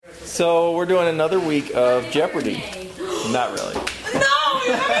So we're doing another week of Jeopardy. Not really. No,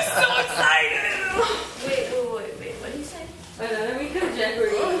 you got me so excited. Wait. What did you say? Another week of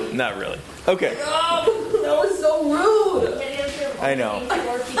Jeopardy. Not really. Okay. Oh, that was so rude. I know.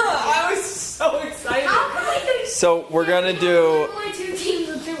 I was so excited. So we're gonna do. Only 2 teams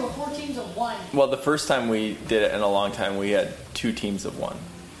of 2 or 4 teams of 1. Well, the first time we did it in a long time, we had 2 teams of 1.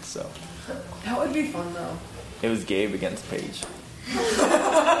 So That would be fun, though. it was Gabe against Paige.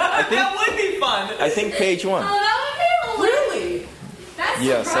 That would be fun. I think Paige won. Oh, that would be hilarious. Really? That's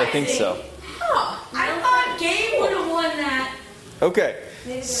Yes, I think surprising. so. Huh. I thought Gabe would have won that. Okay.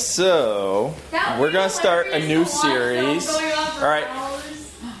 So That would we're be gonna start a hilarious new to watch them series. going on for All right.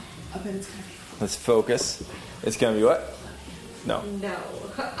 hours. I bet it's gonna be fun. Let's focus. It's gonna be what? No. No,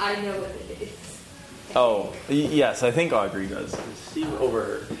 I know what it is. Oh, yes, I think Audrey does. Steve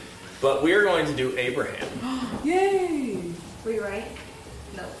overheard. But we are going to do Abraham. Yay! Were you right?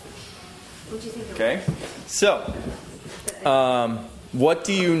 No. What'd you think? Okay. So, what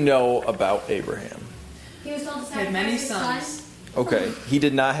do you know about Abraham? He was told to Had many sacrifice his sons. son. Okay, he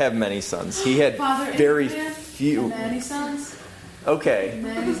did not have many sons. He had Father very Abraham? few. Many sons. Okay.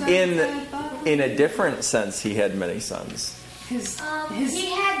 Many sons. In a different sense, he had many sons. His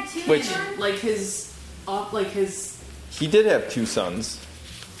He had 2 Which- sons. like his He did have 2 sons.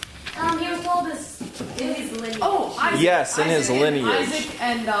 He was told this in his lineage. oh Isaac, Yes, in his Isaac lineage. and Isaac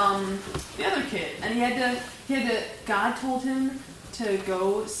and the other kid, and he had to. God told him to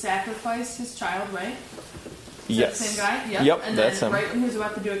go sacrifice his child, right? Is Yes. that the same guy? Yep, and that's then him. right when he was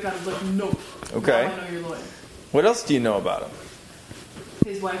about to do it, God was like, "Nope." Okay. Now I know you're loyal. What else do you know about him?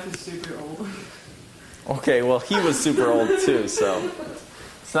 His wife is super old. Okay, well, he was super old too, so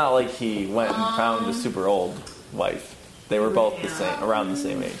it's not like he went and found a super old wife. They were both the same, around the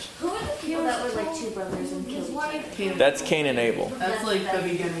same age. Who were the people that were like 2 brothers and killed each other? That's Cain and Abel. That's like the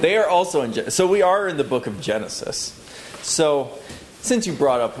beginning. They are also in so we are in the book of Genesis. So since you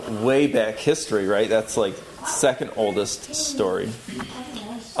brought up way back history, right? That's like second oldest story.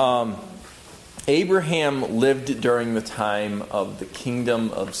 Abraham lived during the time of the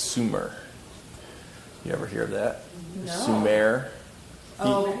kingdom of Sumer. You ever hear of that? No. Sumer.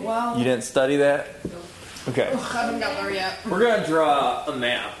 Oh wow. You didn't study that? Okay. I haven't got there yet. We're going to draw a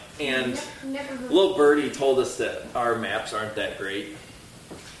map. And Never heard. little birdie told us that our maps aren't that great.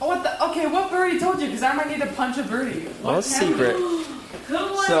 Oh, what the? Okay, what birdie told you? Because I might need to punch a birdie. Well, it's secret. Who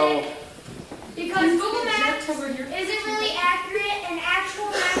was So, it? Because Google Maps isn't really accurate, and actual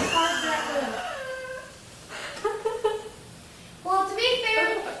maps aren't that good. Well, to be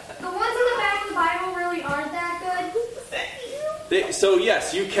fair, the ones in the back of the Bible really aren't that good. so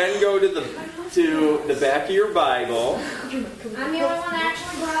yes, you can go to the back of your Bible. I'm the only one that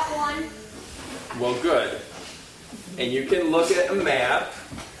actually brought one. Well, good. And you can look at a map.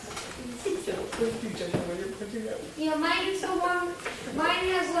 Yeah, mine's the one. Mine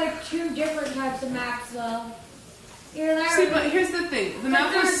has like 2 different types of maps, though. Here, there. See, but here's the thing. The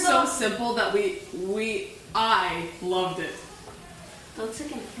map was Sometimes so they'll- simple that I loved it. Don't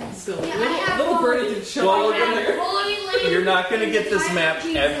take it. So Yeah, I have little one. birdie did show Well, up. we're gonna- You're not going to get this map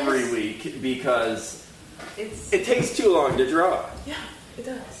every week because it takes too long to draw. Yeah, it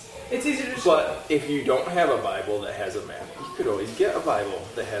does. It's easier to show. But if you don't have a Bible that has a map, you could always get a Bible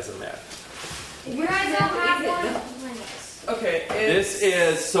that has a map. If you guys don't have one, Okay, This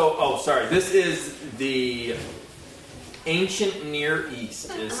is This is the ancient Near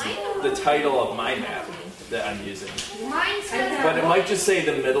East is the title of my map that I'm using. mine says. But it might just say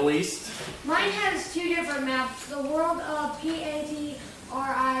the Middle East. Mine has 2 different maps: the world of Patriarchs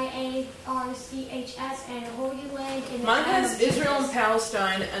and Holy Land. And Mine has Israel and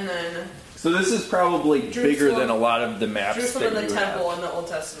Palestine, and then So this is probably bigger than a lot of the maps Jerusalem that and the you Temple have. in the Old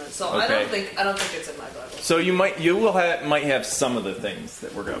Testament. So Okay. I don't think it's in my Bible. So you might have some of the things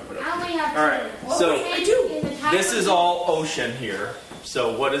that we're gonna put up. I only have 2. All right, so I do. This is all ocean here.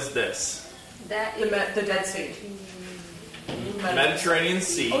 So what is this? That The Dead Sea. Mediterranean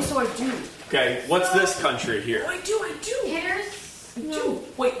Sea. Oh, so I do. Okay, what's this country here? I do. hitters. I do.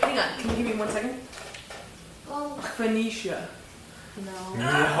 Wait, hang on. Can you give me 1 second? Oh Phoenicia. no.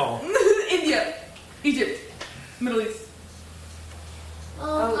 No. India. Egypt. Middle East.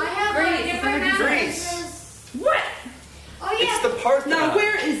 I have Greece. different maps. Greece. What? Oh yeah. It's the Parthenon. Now,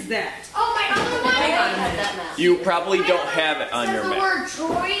 where is that? Oh, my other one. Hang on a minute. You probably don't have it on says your the map. word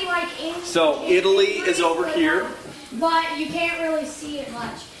Troy, like in. So Italy is over here. But you can't really see it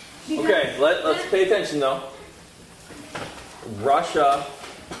much. because- Okay, let's pay attention though. Russia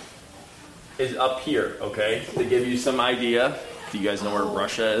is up here, okay? To give you some idea. Do you guys know where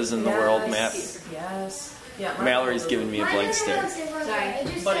Russia is in the world map? Yes. Yeah, mine Mallory's was giving me a Mine blank doesn't stare. really say where Sorry, it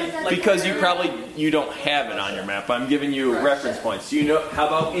just buddy. says that Because the- you don't have it on your map. I'm giving you reference points. Do you know? How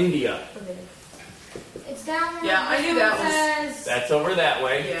about India? It's down where Yeah, I this knew one that was- says. That's over that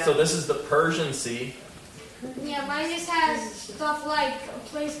way. Yeah. So this is the Persian Sea. Yeah, mine just has stuff like a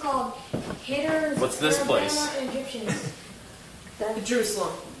place called Hitters. What's this Alabama, place? and Egyptians.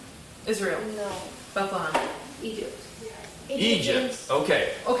 Jerusalem, Israel, No. Bethlehem. Egypt. Egypt. Okay,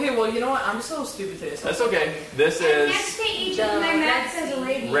 Okay, well, you know what? I'm so stupid today. So that's okay. This And next is to Egypt, my map says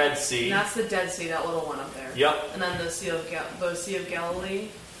Arabia. Red Sea. That's the Dead Sea, that little one up there. Yep. And then the Sea of Galilee,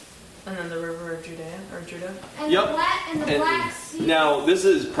 and then the River of Judah. And Yep. the And Black Sea. now this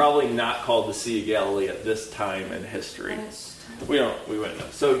is probably not called the Sea of Galilee at this time in history. We wouldn't know.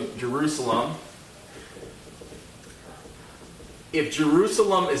 So Jerusalem. If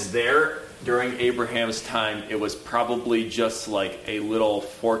Jerusalem is there during Abraham's time, it was probably just like a little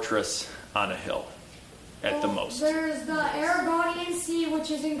fortress on a hill, at the Well, most. There's the Aragonian Sea,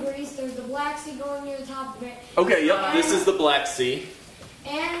 which is in Greece. There's the Black Sea going near the top of it. Okay, yep. This is the Black Sea.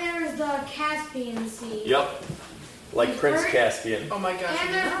 And there's the Caspian Sea. Yep. Like Prince Caspian. Oh my gosh.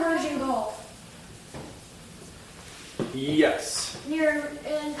 And there's Persian Gulf. Yes.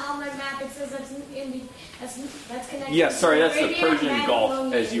 And on my map it says that's that's connected. Yes, sorry, to that's the Arabia and Persian Gulf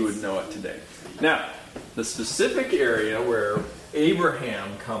Babylonians. as you would know it today. Now, the specific area where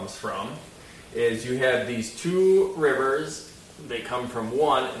Abraham comes from is you have these two rivers. They come from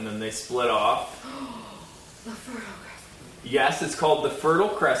one and then they split off. The Fertile Yes, it's called the Fertile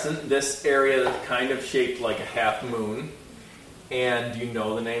Crescent. This area is kind of shaped like a half moon. And do you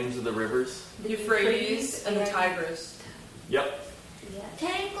know the names of the rivers? Euphrates and the Tigris. Yep. Yeah.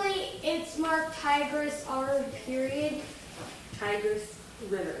 Technically, it's marked Tigris R period. Tigris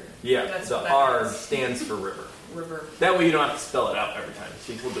River. Yeah, That's the what that R is. stands for river. River. That way you don't have to spell it out every time.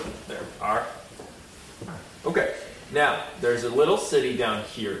 See, we'll do it. There. R. Okay. Now, there's a little city down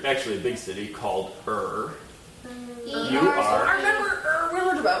here, actually a big city, called Ur. You are. I remember we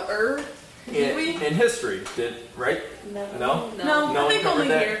learned about Did we? In history, right? No. No? No, No I think one only covered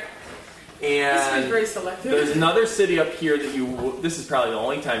that? here. History's And very selective. there's another city up here that this is probably the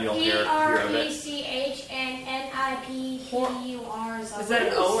only time you'll hear of it. Perechn and Nipur. Is that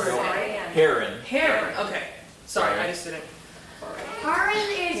an O or an A? Heron. Hair. Okay. Sorry, Sorry. I just didn't. Haran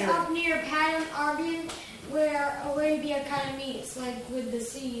is up near Paddan Arbian, where Arabia kind of meets, like with the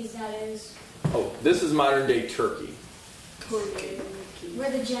seas, that is, Oh, this is modern day Turkey. where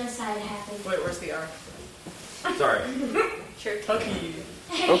the genocide happened. Wait, where's the R? Sorry. Turkey.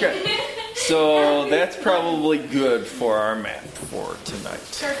 Okay. So that's probably good for our map for tonight.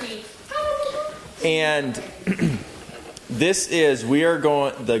 Turkey. And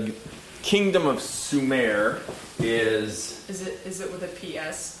the kingdom of Sumer is, Is it with a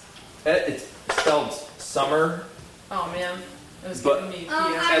PS? it's spelled summer, Oh man, it was But- giving me PS.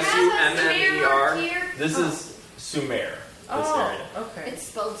 I have a Summer. Sumer here. This is Sumer, this Oh, area. okay. It's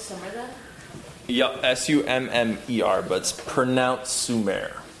spelled summer then? Yep, Summer, but it's pronounced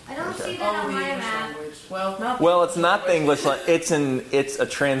Sumer. I don't Okay. see that on the my English map. language. Well, not. Well, it's not the English language. It's a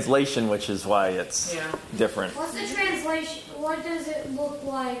translation, which is why it's Yeah. different. What's the translation? What does it look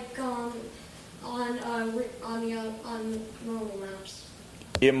like on normal maps?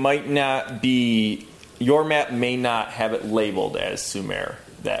 It might not be. Your map may not have it labeled as Sumer,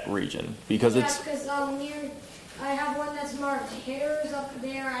 that region, because Yeah, it's because I have one that's marked Hitters up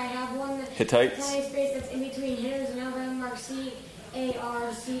there. I have one that Hittites. tiny space that's in between Hitters and Alabama marked Carchemish.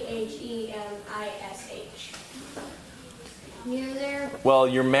 Near there. Well,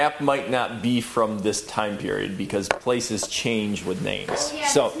 your map might not be from this time period because places change with names. Oh yeah,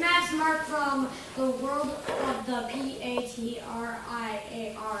 So, this map's marked from the world of the Patriarchs.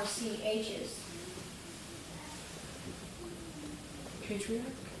 Patriarch.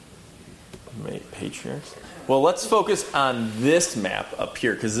 patriarchs. Well, let's focus on this map up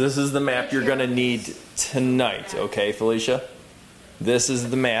here because this is the map you're going to need tonight. Okay, Felicia? This is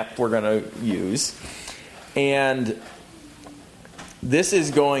the map we're going to use. And this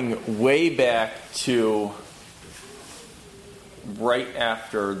is going way back to right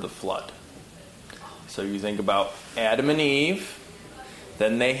after the flood. So you think about Adam and Eve.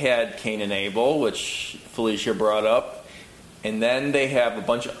 Then they had Cain and Abel, which Felicia brought up. And then they have a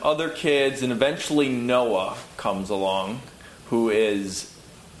bunch of other kids. And eventually Noah comes along, who is...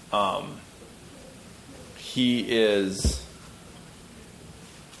 he is...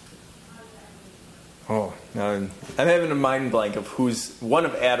 Oh, now I'm having a mind blank of who's one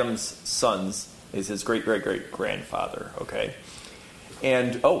of Adam's sons is his great-great-great-grandfather, okay?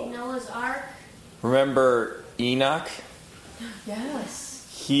 And, Noah's Ark. remember Enoch? Yes.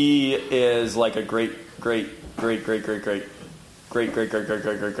 He is like a great great great great great great great great great great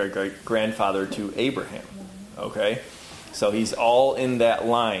great great great great grandfather to Abraham. Okay, so he's all in that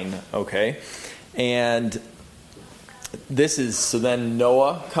line. Okay, and this is so then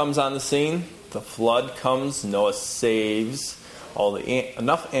Noah comes on the scene. The flood comes. Noah saves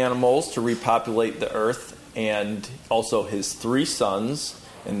enough animals to repopulate the earth, and also his 3 sons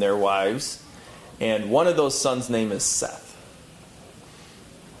and their wives. And one of those sons' name is Seth.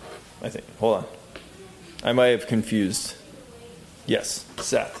 I think. Hold on. I might have confused. Yes,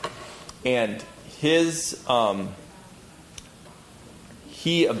 Seth. And his,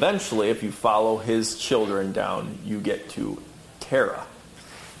 he eventually, if you follow his children down, you get to Terah.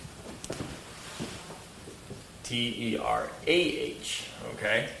 Terah.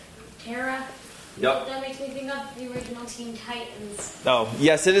 Okay? Terra. Yep. That makes me think of the original Teen Titans. Oh,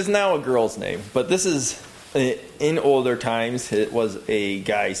 yes, it is now a girl's name. But this is, in older times, it was a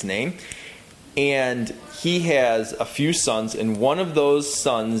guy's name. And he has a few sons, and one of those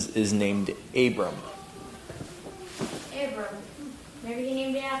sons is named Abram. Abram. Maybe he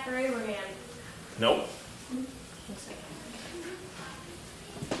named it after Abraham. Nope.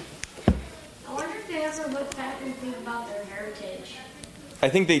 I wonder if they ever look back and think about their heritage. I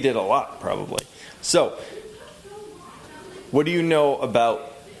think they did a lot, probably. So, what do you know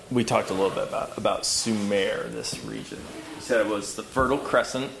about, we talked a little bit about Sumer, this region. You said it was the Fertile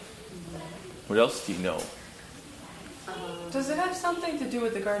Crescent. What else do you know? Does it have something to do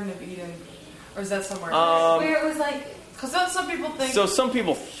with the Garden of Eden? Or is that somewhere else? Where it was like... Because some people think... So some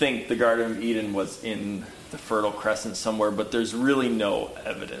people think the Garden of Eden was in the Fertile Crescent somewhere, but there's really no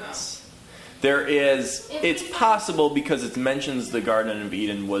evidence. There is, it's possible because it mentions the Garden of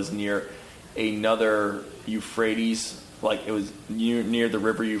Eden was near another Euphrates, like it was near the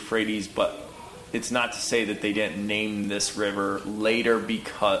river Euphrates, but it's not to say that they didn't name this river later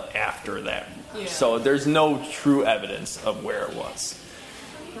because after that. Yeah. So there's no true evidence of where it was.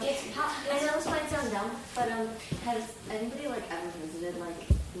 I know this might sound dumb, but has anybody ever visited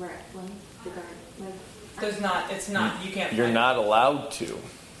Laurentland, the garden? There's not, it's not, you can't You're find not allowed to.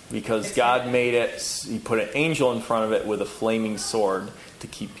 Because It's God not- made it, he put an angel in front of it with a flaming sword to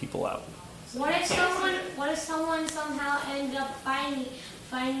keep people out. What if someone somehow ended up finding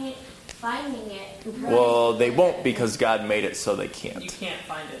it? Well, they won't because God made it so they You can't. can't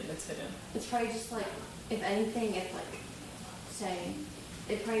find it. It's hidden. It's probably just if anything, say,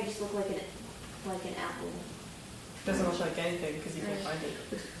 it probably just looked like an apple. Doesn't look like anything because you can't find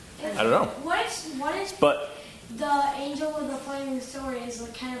it. I don't know. What if But the angel with the flaming sword is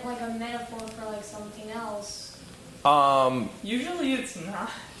kind of like a metaphor for something else? Usually it's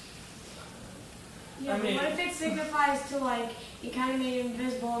not. Yeah, I but mean- what if it signifies to it kind of made it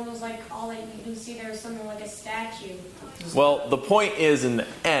invisible and was all that you can see there was something like a statue? well, the point is in the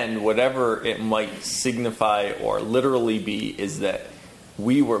end, whatever it might signify or literally be, is that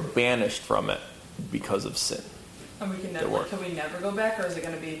we were banished from it because of sin. And we can There never. were. Can we never go back, or is it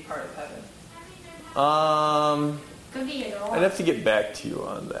going to be part of heaven? Could be either or. I'd have to get back to you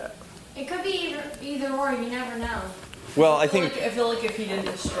on that. It could be either or. You never know. Well, I I think feel like if he didn't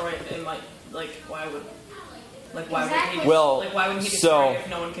destroy it, it might why would Exactly. he? Well, why wouldn't he destroy so- it if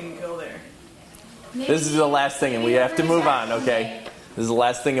no one can go there? this is the last thing, and we have to move on, okay? This is the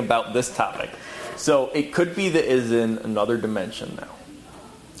last thing about this topic. So it could be that it is in another dimension now.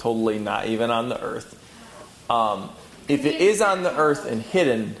 Totally not even on the earth. If it is on the earth and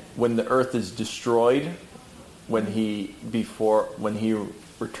hidden, when the earth is destroyed, when he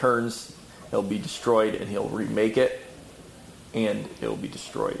returns, it'll be destroyed and he'll remake it, and it'll be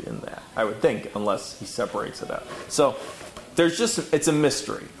destroyed in that. I would think, unless he separates it out. So it's a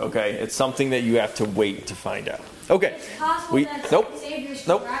mystery, okay? It's something that you have to wait to find out. Okay. It's possible that Nope. Savior's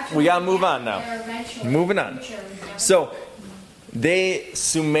Nope. actually We gotta move on now. there eventually. Moving on. Future. So,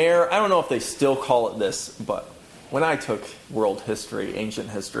 Sumer, I don't know if they still call it this, but when I took world history, ancient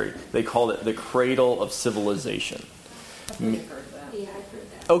history, they called it the cradle of civilization. I've heard that. Yeah, I've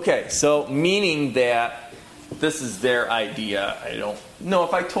heard that. Okay, so meaning that this is their idea. I don't know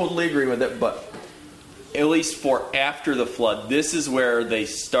if I totally agree with it, but at least for after the flood, this is where they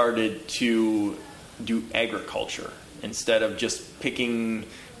started to do agriculture instead of just picking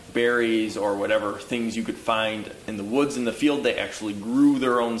berries or whatever things you could find in the woods in the field. They actually grew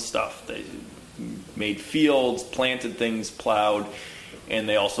their own stuff. They made fields, planted things, plowed, and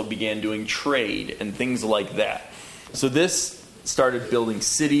they also began doing trade and things like that. So this started building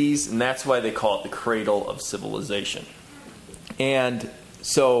cities, and that's why they call it the cradle of civilization. And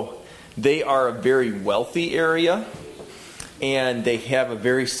so they are a very wealthy area, and they have a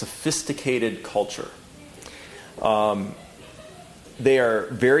very sophisticated culture. they are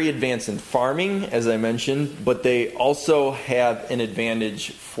very advanced in farming, as I mentioned, but they also have an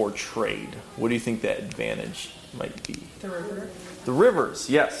advantage for trade. What do you think that advantage might be? The river. The rivers,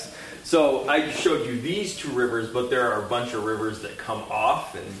 yes. So I showed you these two rivers, but there are a bunch of rivers that come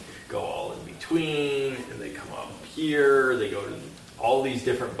off and go all in between, and they come up here, they go to all these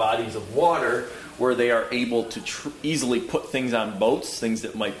different bodies of water where they are able to easily put things on boats, things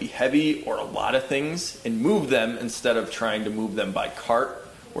that might be heavy or a lot of things, and move them instead of trying to move them by cart,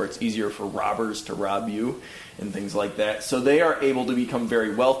 where it's easier for robbers to rob you and things like that. So they are able to become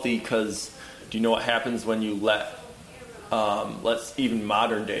very wealthy because do you know what happens when you let, let's even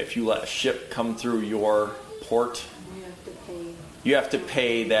modern day, if you let a ship come through your port, you have to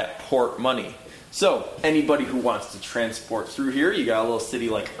pay that port money. So anybody who wants to transport through here, you got a little city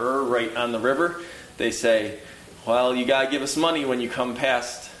like right on the river, they say, well, you got to give us money when you come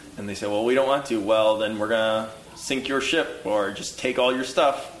past. And they say, well, we don't want to. Well, then we're going to sink your ship or just take all your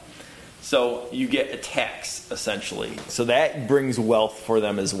stuff. So you get a tax, essentially. So that brings wealth for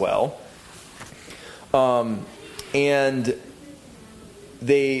them as well. And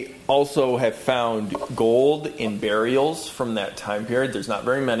they also have found gold in burials from that time period. There's not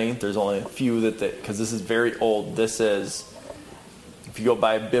very many. There's only a few because this is very old. This is, if you go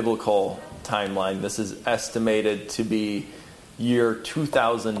by a biblical timeline, this is estimated to be year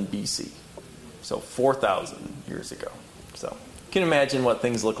 2000 BC. So 4,000 years ago. So you can imagine what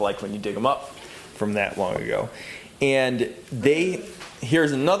things look like when you dig them up from that long ago. And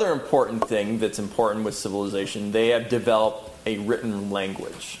here's another important thing that's important with civilization. They have developed a written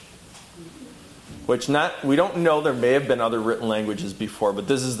language, which we don't know, there may have been other written languages before, but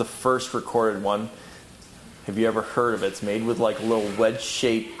this is the first recorded one. Have you ever heard of it? It's made with like little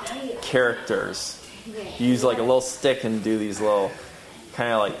wedge-shaped characters. You use like a little stick and do these little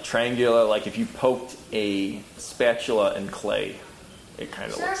kind of like triangular, like if you poked a spatula in clay, it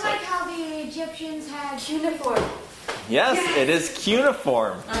kind of looks like. Sort of like how the Egyptians had Cuneiform. Yes, it is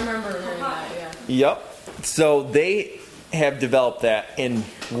cuneiform. I remember hearing that, yeah. Yep. So they have developed that, and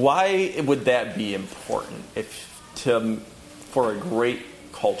why would that be important for a great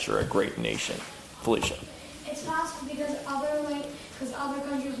culture, a great nation? Felicia. It's possible because other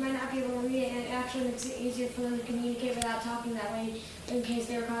countries might not be able to read it, and it actually makes it easier for them to communicate without talking that way. In case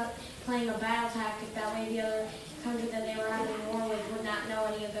they were playing a battle tactic, that way the other country that they were having war with would not know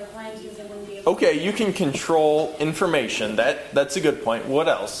any of their plans because they wouldn't be able. Okay, you can control information. That's a good point. What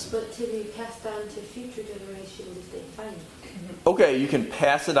else? But to be passed on to future generations if they find it. Okay, you can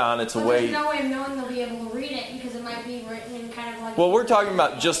pass it on. It's a But way. there's no way of knowing they'll be able to read it because it might be written in kind of like. Well, we're talking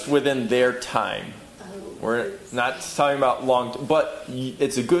about just within their time. We're not talking about long, but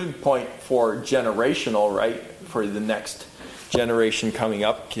it's a good point for generational, right? For the next generation coming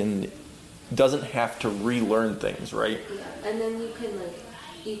up doesn't have to relearn things, right? Yeah, and then you can.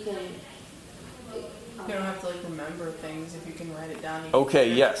 You don't have to remember things if you can write it down.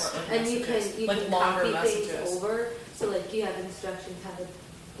 Okay, yes. And you can longer copy messages things over. So you have instructions how to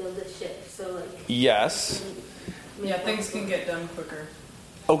build a ship. So yes. Yeah, things can get done quicker.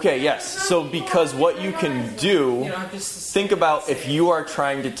 Okay, yes. So because what you can do, think about if you are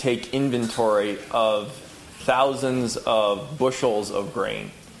trying to take inventory of thousands of bushels of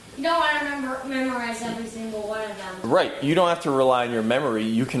grain. You don't want to memorize every single one of them. Right. You don't have to rely on your memory.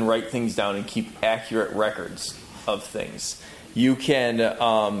 You can write things down and keep accurate records of things. You can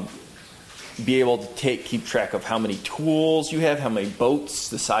be able to keep track of how many tools you have, how many boats,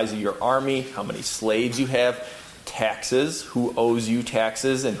 the size of your army, how many slaves you have, taxes, who owes you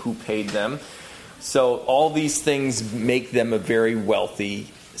taxes and who paid them. So all these things make them a very wealthy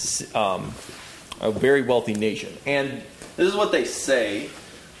nation. And this is what they say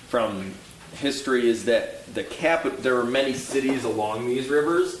from history is that there were many cities along these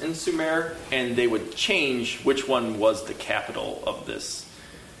rivers in Sumer, and they would change which one was the capital of this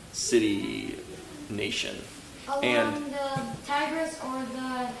city nation. Along the Tigris or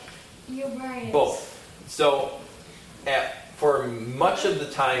the Euphrates? Both. So for much of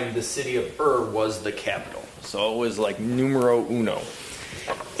the time, the city of Ur was the capital. So it was like numero uno.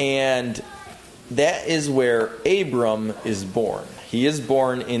 And that is where Abram is born. He is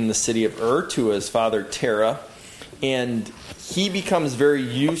born in the city of Ur to his father Terah, and he becomes very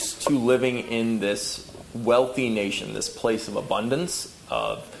used to living in this wealthy nation, this place of abundance,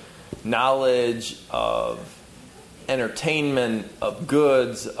 of knowledge, of entertainment, of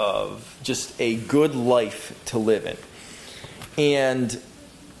goods, of just a good life to live in. And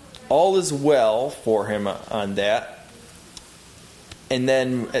all is well for him on that. And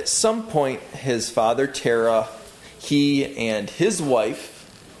then at some point, his father Terah, he and his wife,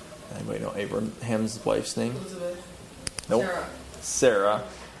 anybody know Abraham's wife's name? Elizabeth. Nope. Sarah. Sarah,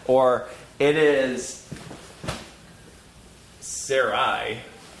 or it is Sarai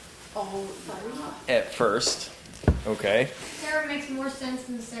Oh, at first. Okay. Sarah makes more sense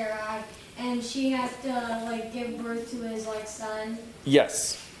than Sarai, and she has to give birth to his son.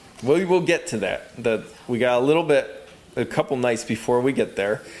 Yes. We will get to that. We got a couple nights before we get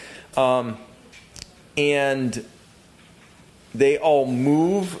there. And they all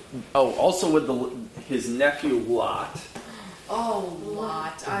move. Oh, also with his nephew Lot. Oh,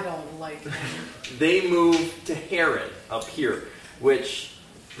 Lot. I don't like him. They move to Haran up here, which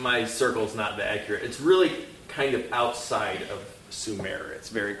my circle's not that accurate. It's really kind of outside of Sumer. It's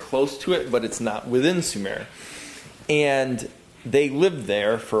very close to it, but it's not within Sumer. And they lived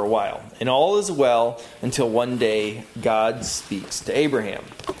there for a while. And all is well until one day God speaks to Abraham.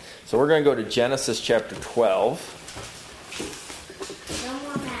 So we're going to go to Genesis chapter 12. No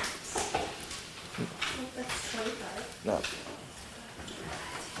more maps. That's 25. No.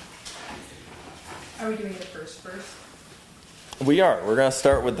 Are we doing the first verse? We are. We're going to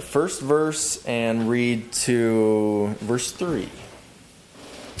start with the first verse and read to verse 3.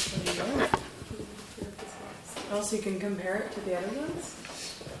 Also, you can compare it to the other ones.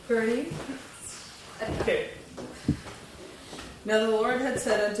 Ready? Okay. Now the Lord had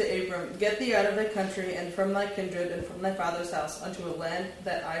said unto Abram, Get thee out of thy country, and from thy kindred, and from thy father's house, unto a land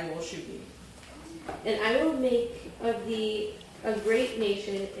that I will shew thee. And I will make of thee a great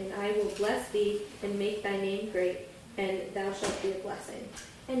nation, and I will bless thee, and make thy name great, and thou shalt be a blessing.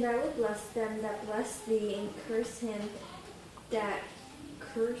 And I will bless them that bless thee, and curse him that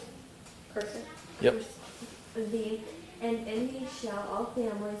curse Yep. thee, and in thee shall all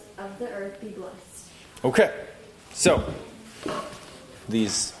families of the earth be blessed. Okay. So,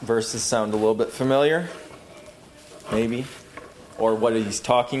 these verses sound a little bit familiar, maybe, or what he's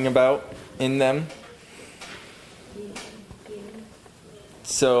talking about in them.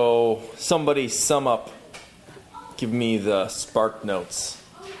 So, somebody sum up, give me the Spark Notes.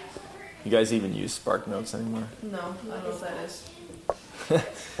 You guys even use Spark Notes anymore? No, I don't know what that is.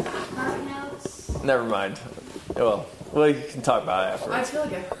 Spark Notes. Never mind. Well, you can talk about it I afterwards. feel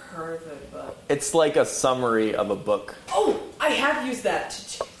like I've heard of it, but... It's like a summary of a book. Oh, I have used that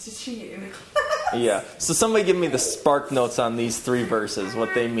to cheat in the class. Yeah. So somebody give me the Spark Notes on these 3 verses,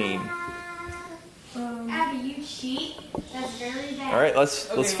 what they mean. Abby, you cheat? That's very bad. All right,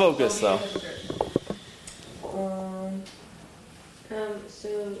 let's focus though.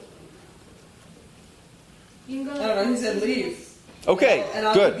 So You can go I don't know, he said leave. Okay, And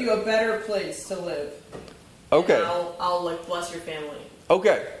I'll good. give you a better place to live. Okay. And I'll bless your family.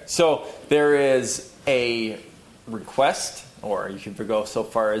 Okay, so there is a request, or you could go so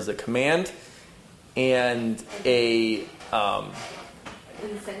far as a command, and a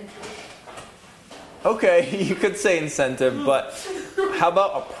incentive. okay, you could say incentive, but how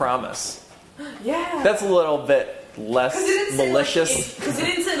about a promise? Yeah. That's a little bit less malicious. Because it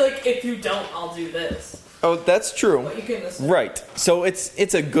didn't say, if you don't, I'll do this. Oh, that's true. But you can listen. Right. So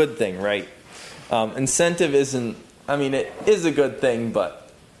it's a good thing, right? Incentive isn't. I mean, it is a good thing, but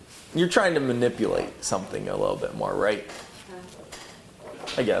you're trying to manipulate something a little bit more, right?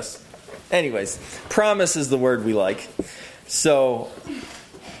 I guess. Anyways, promise is the word we like. So,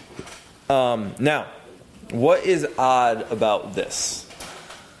 now, what is odd about this?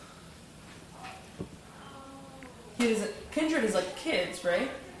 Kindred is like kids, right?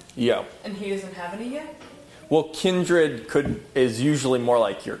 Yeah. And he doesn't have any yet? Well, kindred is usually more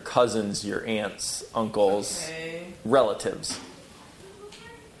like your cousins, your aunts, uncles, relatives.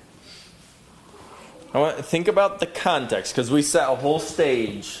 I want to think about the context, because we set a whole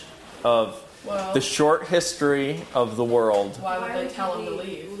stage of the short history of the world. Why would they tell him to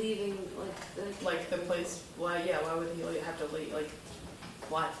leave? Leaving The place. Why would he have to leave?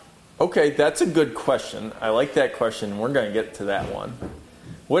 Why? Okay, that's a good question. I like that question. We're going to get to that one.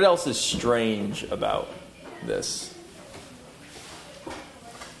 What else is strange about this?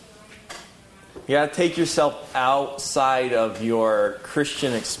 You got to take yourself outside of your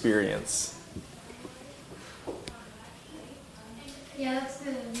Christian experience. Yeah, that's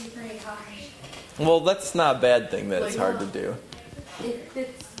going to be pretty hard. Well, that's not a bad thing that it's hard to do.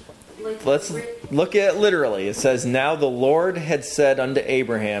 Let's look at it literally. It says, Now the Lord had said unto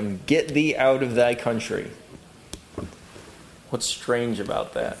Abraham, Get thee out of thy country. What's strange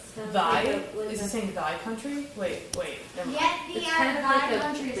about that? Thy? Is it saying thy country? Wait. Never mind. Get thee out of thy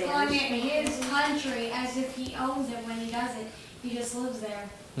country. It's calling it Spanish. his country as if he owns it when he doesn't. He just lives there.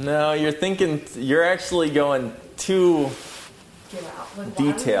 No, you're actually going too Get out.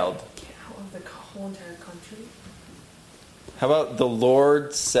 detailed. Get out of the whole entire country? How about the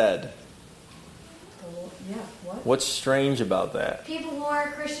Lord said? Yeah, what? What's strange about that? People who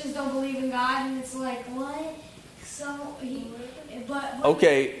aren't Christians don't believe in God, and it's like, what? So, but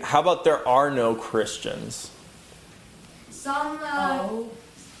Okay, how about there are no Christians? some,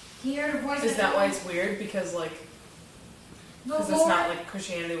 he heard a voice. Is that why it's weird? Because, like, the because it's Lord, not like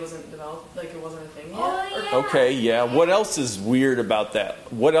Christianity wasn't developed, like it wasn't a thing yet? Oh, yeah. Okay, yeah. What else is weird about that?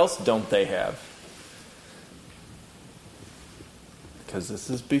 What else don't they have? Because this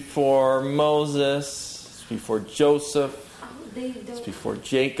is before Moses, it's before Joseph, They it's don't. before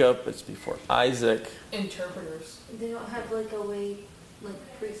Jacob, it's before Isaac. Interpreters. They don't have like a way,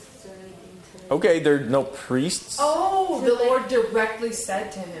 like priests or anything to. Okay, there are no priests. Oh, the Lord directly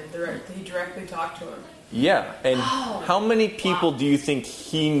said to him. He directly talked to him. Yeah, and Oh. how many people do you think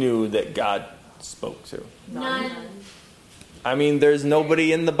he knew that God spoke to? None. I mean, there's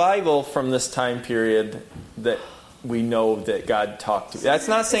nobody in the Bible from this time period that we know that God talked to. That's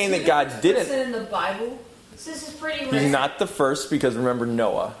not saying that God didn't. Person in the Bible. This is pretty rare. He's not the first, because remember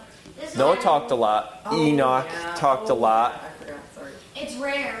Noah. This is Noah rare. talked a lot. Oh, Enoch yeah. talked a Oh, lot. yeah, I forgot. Sorry. It's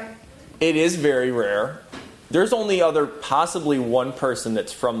rare. It is very rare. There's only possibly one person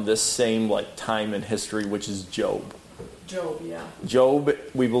that's from this same like time in history, which is Job. Job, yeah. Job,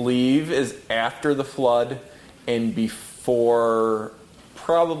 we believe, is after the flood and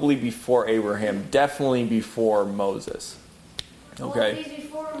probably before Abraham, definitely before Moses. Well, Okay. if he's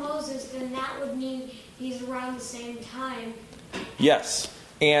before Moses, then that would mean he's around the same time. Yes,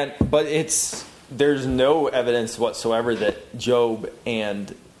 but there's no evidence whatsoever that Job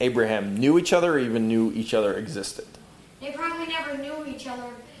and Abraham knew each other or even knew each other existed. They probably never knew each other.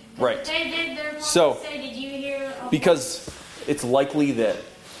 'Cause Right. If they did, they're going So- to say, did you hear a Because it's likely that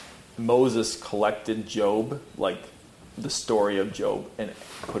Moses collected Job, like the story of Job, and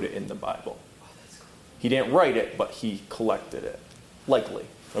put it in the Bible. He didn't write it, but he collected it. Likely.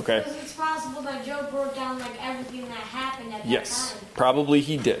 Okay? Because it's possible that Job wrote down like everything that happened at that Yes. time. Probably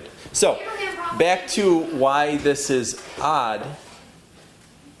he did. So, Abraham probably back did. to why this is odd.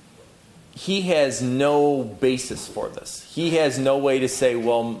 He has no basis for this. He has no way to say,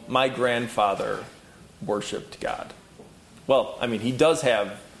 well, my grandfather worshipped God. Well, I mean, he does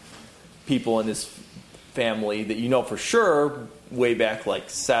have people in his family that you know for sure, way back like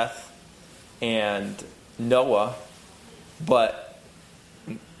Seth and Noah, but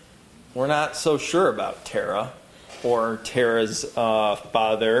we're not so sure about Terah or Terah's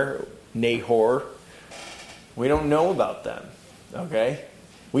father, Nahor. We don't know about them, okay?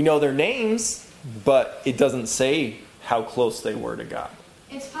 We know their names, but it doesn't say how close they were to God.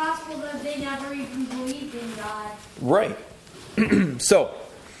 It's possible that they never even believed in God. Right. So,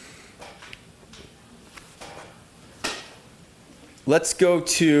 let's go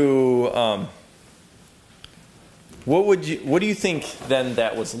to what do you think then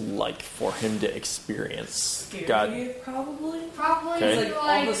that was like for him to experience Scary, God? probably. Probably Okay. like, Like, all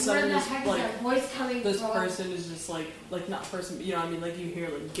of a where sudden the it's heck is like, that voice coming This from? person is just like not person, but you know what I mean? Like you hear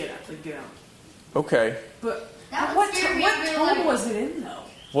like get out. Okay. But That would what scare me what in real tone life. was it in though?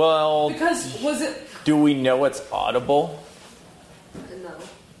 Well, Because was it? do we know it's audible? No,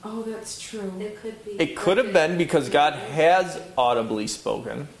 Oh, that's true. it could be. It could have been because God has audibly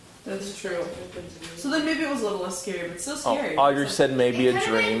spoken. That's true. So then maybe it was a little less scary, but still scary. Audrey said maybe a It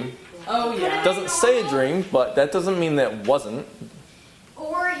could've been- dream. Oh yeah. It doesn't say a dream, but that doesn't mean that it wasn't.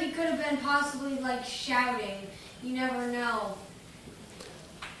 Or he could have been possibly like shouting. You never know.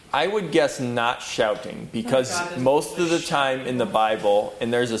 I would guess not shouting, because God doesn't most of the shout. time in the Bible,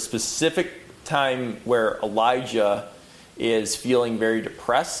 and there's a specific time where Elijah is feeling very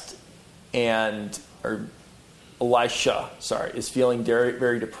depressed, or Elisha, is feeling very,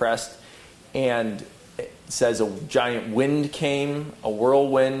 very depressed, and it says a giant wind came, a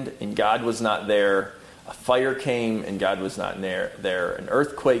whirlwind, and God was not there. A fire came, and God was not there. An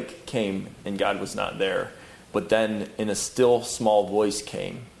earthquake came, and God was not there. But then in a still small voice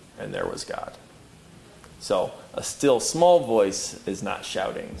came, and there was God. So a still small voice is not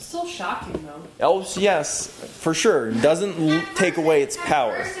shouting. Still shocking though. Oh, yes, for sure. It doesn't take away its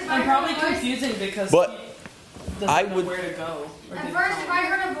power. And probably confusing because But he doesn't I know would- where to go. Or At did first, he if know? I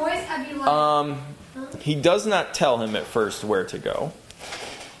heard a voice, I'd be like, He does not tell him at first where to go.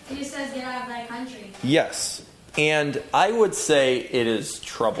 he just says, get out of that country. Yes. And I would say it is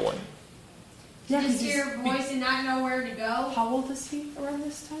troubling. Yeah, Just 'cause hear a he's- voice and not know where to go. How old is he around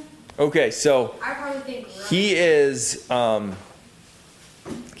this time? Okay, so I probably think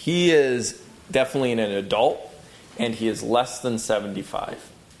he is definitely an adult, and he is less than 75.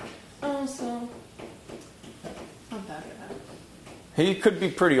 Oh, so not that bad. He could be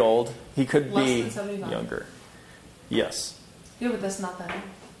pretty old. He could Less be than 75? younger. Yes. Yeah, but that's not that old.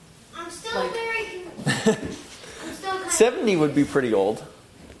 I'm still Like- very I'm still kind 70 would be pretty old.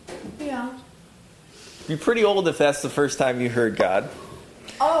 Yeah. Be pretty old if that's the first time you heard God.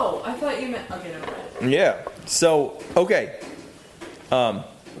 Oh, I thought you meant. Okay, never mind. Yeah. So, okay.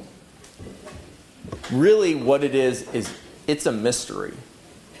 Really what it is it's a mystery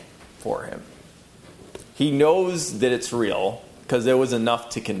for him. He knows that it's real because there was enough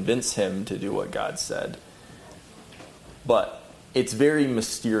to convince him to do what God said. But it's very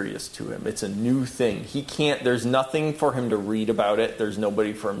mysterious to him. It's a new thing. There's nothing for him to read about it. There's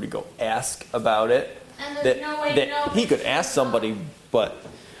nobody for him to go ask about it. And there's no way to know. He could ask somebody, but,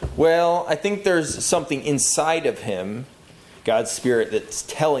 well, I think there's something inside of him, God's Spirit, that's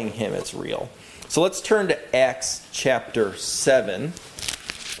telling him it's real. So let's turn to Acts chapter 7.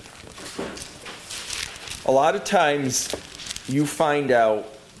 A lot of times you find out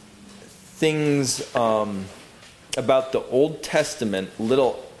things about the Old Testament,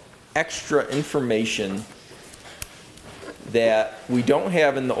 little extra information that we don't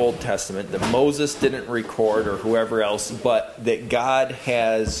have in the Old Testament, that Moses didn't record or whoever else, but that God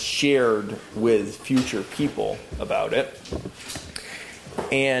has shared with future people about it.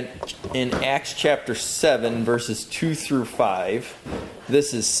 And in Acts chapter 7, verses 2 through 5,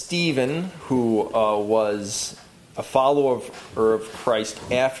 this is Stephen, who was a follower of Christ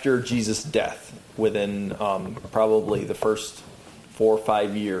after Jesus' death, within probably the first 4 or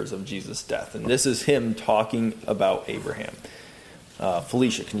 5 years of Jesus' death. And this is him talking about Abraham.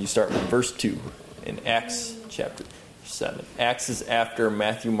 Felicia, can you start with verse 2 in Acts chapter 7? Acts is after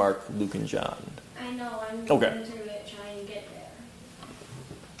Matthew, Mark, Luke, and John. I know, I'm Okay. going through it trying to get there.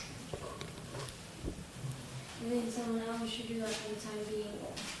 I think someone else should do that for the time being.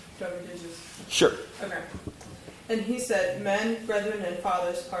 Do you want me to just? Sure. Okay. And he said, "Men, brethren, and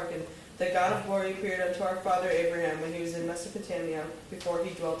fathers, hearken. The God of glory appeared unto our father Abraham when he was in Mesopotamia, before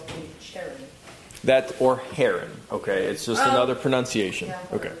he dwelt in Charan." Or Haran. Okay, it's just another pronunciation. Yeah.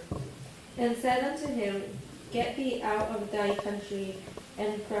 Okay. And said unto him, Get thee out of thy country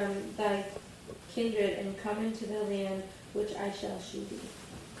and from thy kindred, and come into the land which I shall shew thee.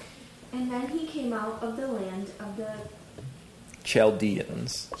 And then he came out of the land of the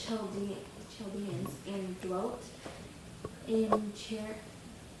Chaldeans. Chaldeans and dwelt in Charan,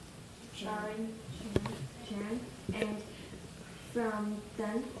 and from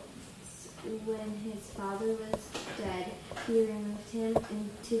thence, when his father was dead, he removed him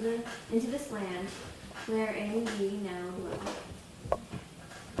into this land, wherein ye now dwell.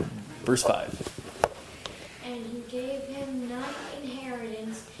 Verse 5. And he gave him none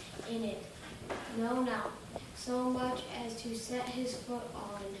inheritance in it, no, not so much as to set his foot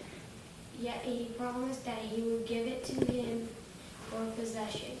on. Yet he promised that he would give it to him for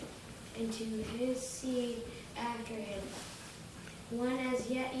possession, and to his seed after him, when as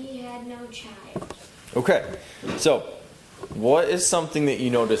yet he had no child. Okay, so what is something that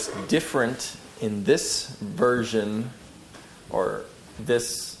you notice different in this version or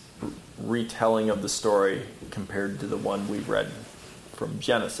this retelling of the story compared to the one we read from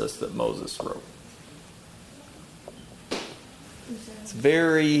Genesis that Moses wrote?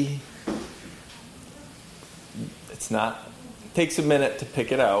 It takes a minute to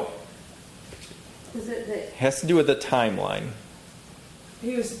pick it out. It has to do with the timeline.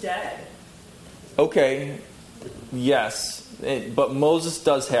 He was dead. Okay, yes, but Moses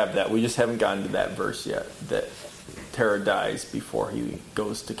does have that. We just haven't gotten to that verse yet, that Terah dies before he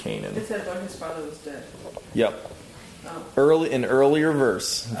goes to Canaan. It said when his father was dead. Yep. Oh. An earlier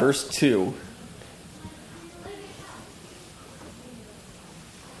verse, verse 2.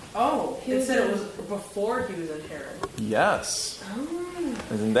 Oh, it said it was before he was in Haran. Yes. Oh.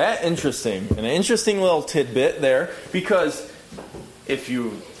 Isn't that interesting? An interesting little tidbit there, because if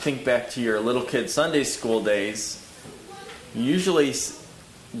you think back to your little kid Sunday school days, you usually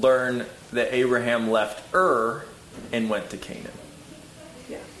learn that Abraham left Ur and went to Canaan.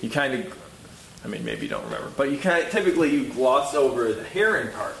 Yeah. You kind of, maybe you don't remember, but typically you gloss over the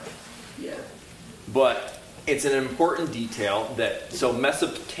Haran part. Yeah. But it's an important detail so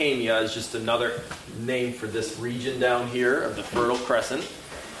Mesopotamia is just another name for this region down here of the Fertile Crescent.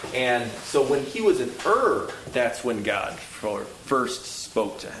 And so when he was in Ur, that's when God first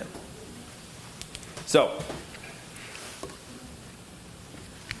spoke to him. So,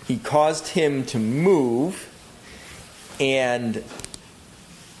 he caused him to move, and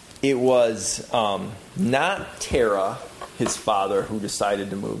it was not Terah, his father, who decided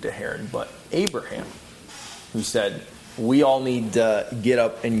to move to Haran, but Abraham, who said, we all need to get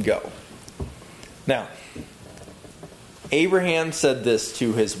up and go. Now, Abraham said this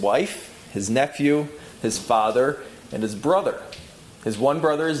to his wife, his nephew, his father, and his brother. His one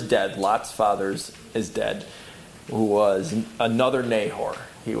brother is dead. Lot's father is dead, who was another Nahor.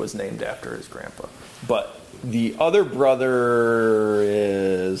 He was named after his grandpa. But the other brother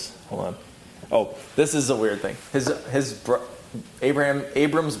is... Hold on. Oh, this is a weird thing.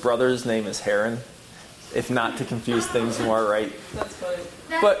 Abram's brother's name is Haran. If not to confuse things more, right? That's funny.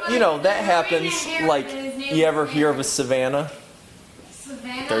 But, that happens. Like, you ever hear of a Savannah?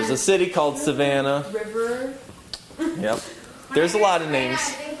 Savannah? There's a city called Savannah. River. Yep. There's a lot of names.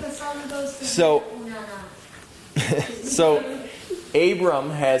 I think the song goes to So- No. So,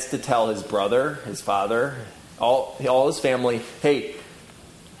 Abram has to tell his brother, his father, all his family, hey,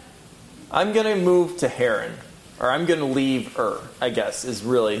 I'm going to move to Haran. Or I'm going to leave Ur, I guess, is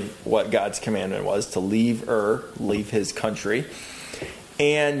really what God's commandment was, to leave Ur, leave his country.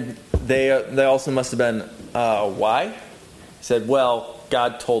 And they also must have been, why? He said, well,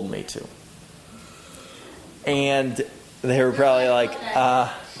 God told me to. And they were probably like,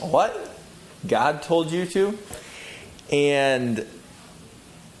 what? God told you to? And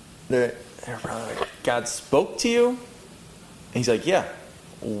they're probably like, God spoke to you? And he's like, yeah.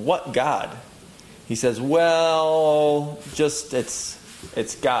 What God? He says, well, just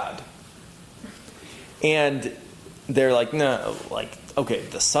it's God. And they're like, no, like, okay,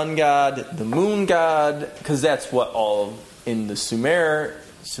 the sun god, the moon god, because that's what all in the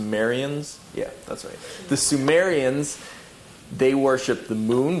Sumerians, yeah, that's right. The Sumerians, they worship the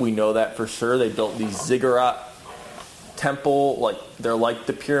moon. We know that for sure. They built these ziggurat temple, like they're like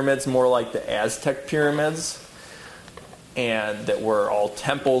the pyramids, more like the Aztec pyramids. And that were all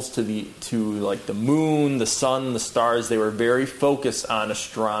temples to like the moon, the sun, the stars. They were very focused on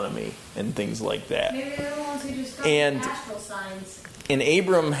astronomy and things like that. Maybe they're the ones who just got And- astral signs. And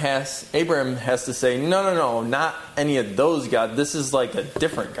Abraham has to say, no, not any of those gods. This is like a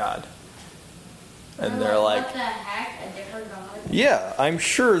different God. And they're like, what the heck, a different God? yeah, I'm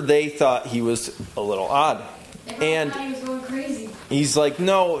sure they thought he was a little odd. They probably And thought he was going crazy. he's like,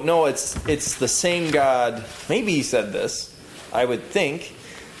 no, it's the same God. Maybe he said this. I would think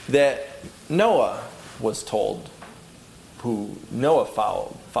that Noah was told, who Noah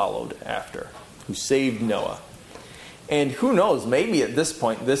followed after, who saved Noah. And who knows, maybe at this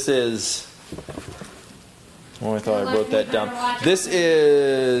point, this is... Oh, I thought I wrote that down. This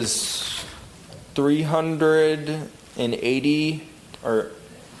is 380, or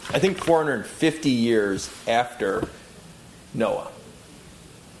I think 450 years after Noah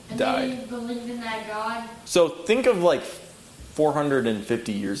And died. they believed in that God. So think of like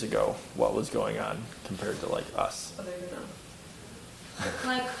 450 years ago, what was going on compared to like us. I don't even know.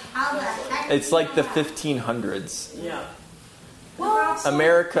 Like, how the heck? It's do you like the know that? 1500s. Yeah. Well,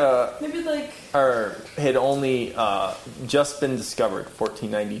 America Maybe like, had only just been discovered,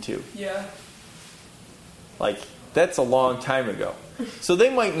 1492. yeah. Like, that's a long time ago. So they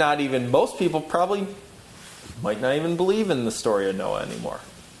might not even, most people probably might not even believe in the story of Noah anymore.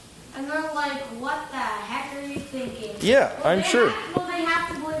 And they're like, what the heck are you thinking? Yeah, Well, I'm they sure. They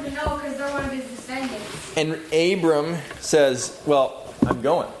have to believe in Noah because they're one of his descendants. And Abram says, well, I'm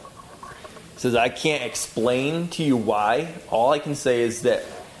going. He says, I can't explain to you why. All I can say is that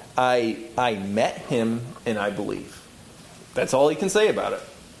I met him and I believe. That's all he can say about it.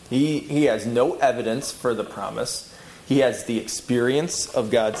 He has no evidence for the promise. He has the experience of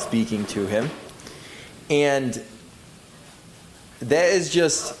God speaking to him. And that is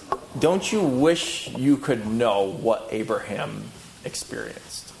just, don't you wish you could know what Abraham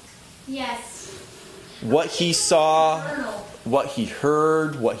experienced? Yes. What he saw, Eternal. what he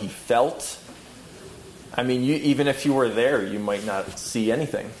heard, what he felt. I mean, even if you were there, you might not see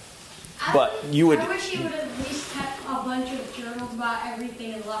anything. But you would... I wish he would have at least kept a bunch of journals about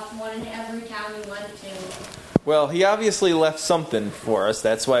everything and left one in every town he went to. Well, he obviously left something for us.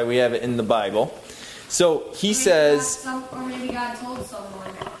 That's why we have it in the Bible. So he says... Or maybe God told someone.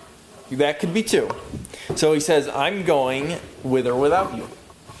 That could be too. So he says, I'm going with or without you.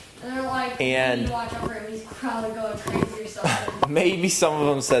 And they're like, And- you need to watch out for him. He's probably going crazy or something. Maybe some of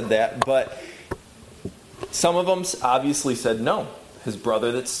them said that, but some of them obviously said no. His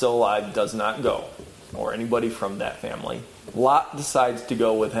brother that's still alive does not go, or anybody from that family. Lot decides to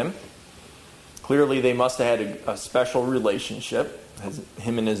go with him. Clearly they must have had a special relationship,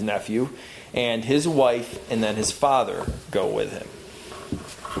 him and his nephew, and his wife and then his father go with him.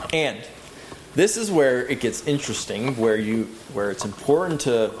 And this is where it gets interesting, where it's important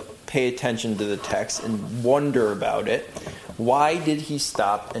to pay attention to the text and wonder about it. Why did he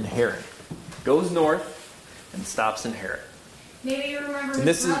stop in Haran? Goes north and stops in Haran. Maybe you remember And his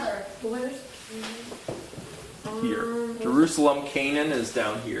this is- brother. Here. Jerusalem, Canaan is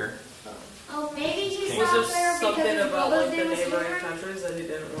down here. Oh, maybe he Was stopped there there because something his about brother's like the name was neighboring Herod? countries that he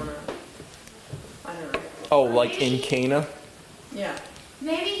didn't want to? I don't know. Oh, like in Cana? Yeah.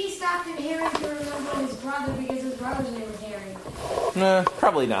 Maybe he stopped in Herod to remember his brother because his brother's name was Herod. Nah,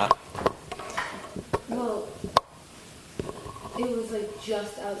 probably not. Well, it was like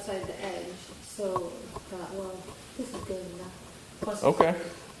just outside the edge, so I thought, well, this is good enough. Plus, Okay.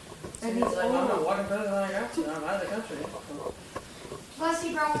 And he's like, I'm not walking further than I got to. I'm out of the country. Plus,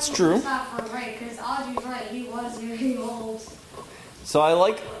 he probably It's true. stopped for a break because Audrey's right. He was very old. So I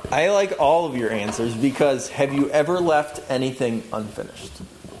like all of your answers because have you ever left anything unfinished?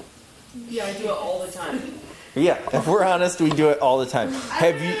 Yeah, I do it all the time. Yeah, if we're honest, we do it all the time. I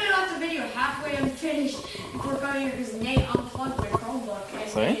Have literally you? left the video halfway unfinished before coming here because Nate unplugged my Chromebook and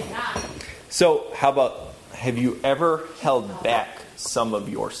Sorry? Nate did not. So how about have you ever held back some of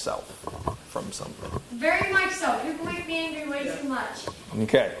yourself from something? Very much so. People make me angry way too much.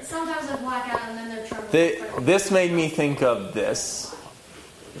 Okay. Sometimes I black out and then they're trembling. This made me think of this,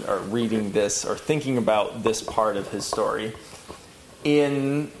 or reading this, or thinking about this part of his story.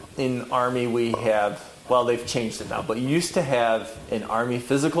 In Army, we have, well, they've changed it now, but you used to have an Army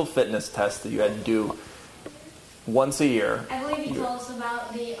physical fitness test that you had to do once a year. I believe you told us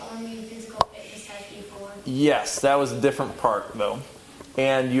about the Army physical fitness test before. Yes, that was a different part, though.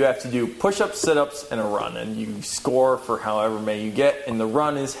 And you have to do push-ups, sit-ups, and a run. And you score for however many you get. And the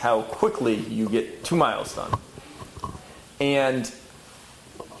run is how quickly you get 2 miles done. And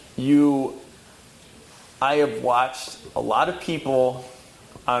I have watched a lot of people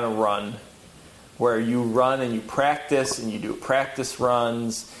on a run where you run and you practice and you do practice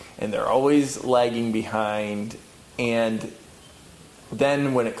runs. And they're always lagging behind. And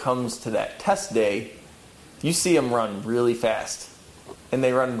then when it comes to that test day, you see them run really fast. And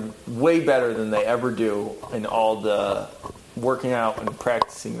they run way better than they ever do in all the working out and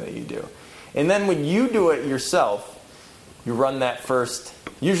practicing that you do. And then when you do it yourself, you run that first.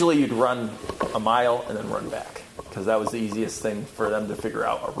 Usually you'd run a mile and then run back. Because that was the easiest thing for them to figure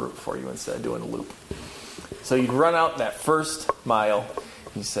out a route for you instead of doing a loop. So you'd run out that first mile.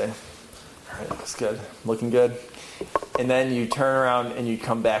 You say, all right, looks good. Looking good. And then you turn around and you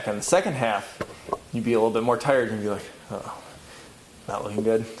come back on the second half. You'd be a little bit more tired and you'd be like, oh. Not looking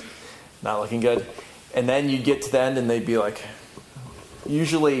good. Not looking good. And then you'd get to the end and they'd be like,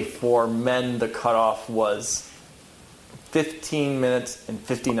 usually for men the cutoff was 15 minutes and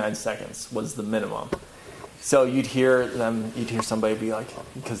 59 seconds was the minimum. So you'd hear somebody be like,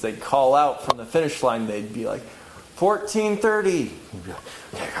 because they'd call out from the finish line, they'd be like, 14:30. You'd be like,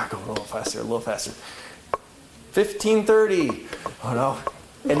 okay, I gotta go a little faster. 15:30. Oh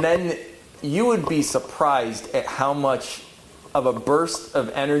no. And then you would be surprised at how much of a burst of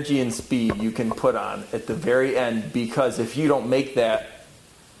energy and speed you can put on at the very end, because if you don't make that,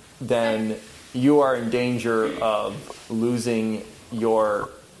 then you are in danger of losing your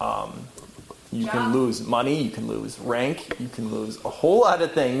you can lose money, you can lose rank, you can lose a whole lot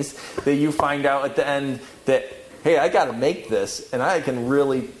of things that you find out at the end that, hey, I got to make this, and I can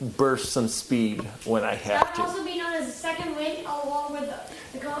really burst some speed when I have That to. would also be known as a second wind, along with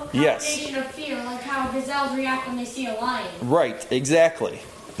the Yes. combination of fear, like how gazelles react when they see a lion. Right, exactly.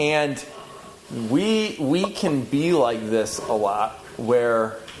 And we can be like this a lot,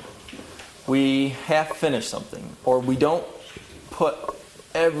 where we half finish something, or we don't put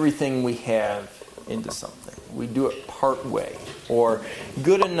everything we have into something. We do it part way, or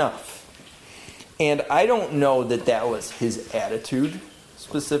good enough. And I don't know that was his attitude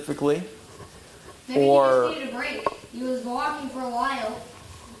specifically. Maybe Or- he just needed a break. He was walking for a while.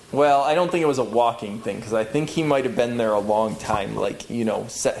 Well, I don't think it was a walking thing, because I think he might have been there a long time. Like,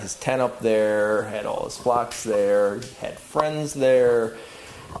 set his tent up there, had all his flocks there, had friends there.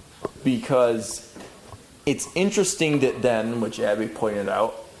 Because it's interesting that then, which Abby pointed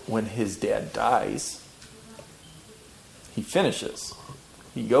out, when his dad dies, he finishes.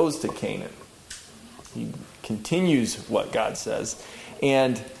 He goes to Canaan. He continues what God says.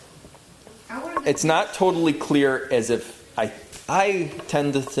 And it's not totally clear as if I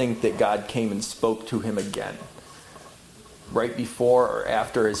tend to think that God came and spoke to him again right before or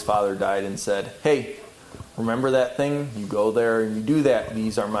after his father died and said, hey, remember that thing? You go there and you do that.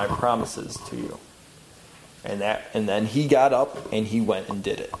 These are my promises to you. And then he got up and he went and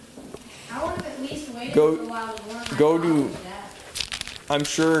did it. I would have at least waited Go- for a while to learn go my to- father did that. I'm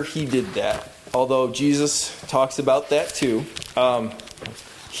sure he did that. Although Jesus talks about that too.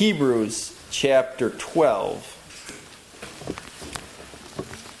 Hebrews chapter 12.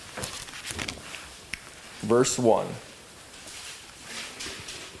 Verse 1.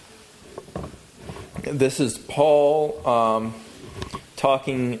 This is Paul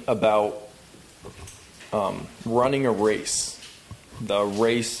talking about running a race, the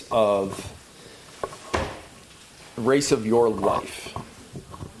race of your life.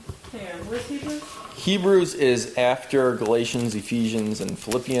 Hang on, where's Hebrews? Hebrews is after Galatians, Ephesians, and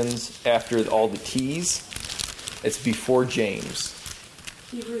Philippians, after all the T's. It's before James,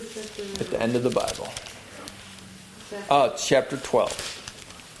 Hebrews chapter 9. at the end of the Bible. Chapter 12.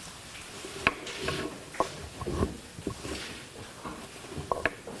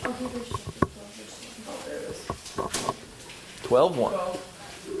 Oh, Hebrews chapter 12. Oh, there it is. 12:1. 12.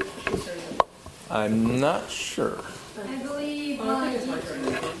 Who's turn it? I'm not sure. I believe. Oh, I think it's my turn.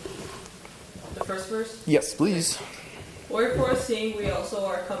 The first verse? Yes, please. Wherefore, seeing we also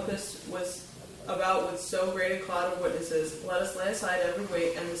are compassed about with so great a cloud of witnesses, let us lay aside every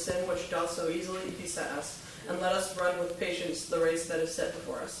weight and the sin which doth so easily beset us, and let us run with patience the race that is set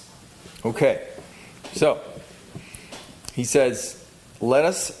before us. Okay. So, he says, let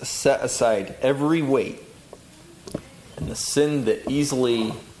us set aside every weight and the sin that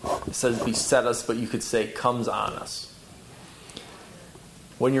easily, it says beset us, but you could say comes on us.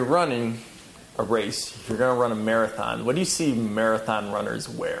 When you're running a race, if you're going to run a marathon, what do you see marathon runners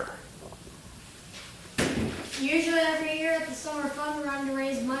wear? Usually every year at the summer fun run to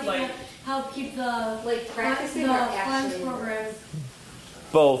raise money Like- to help keep the practicing the or funds actually? program.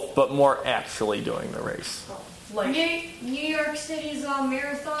 Both, but more actually doing the race. Like, New York City's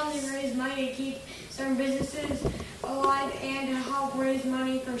marathon, they raise money to keep certain businesses alive and to help raise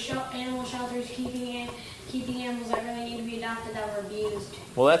money for animal shelters, keeping animals that really need to be adopted that were abused.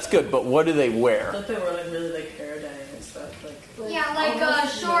 Well, that's good, but what do they wear? don't they wear like really like hair dye and stuff? Like Yeah, like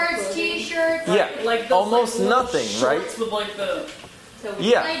shorts, t-shirts. Yeah, like those, almost like, little nothing, shorts right? With like the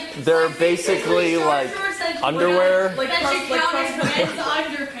Yeah, Like- they're like basically short like shorts that you underwear. like that cross- should like count cross- as men's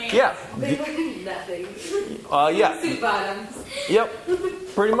underpants. Yeah. They look nothing. Yeah. Suit bottoms. Yep.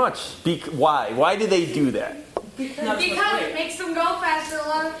 Pretty much. Why? Why do they do that? not as much Because it weight. makes them go faster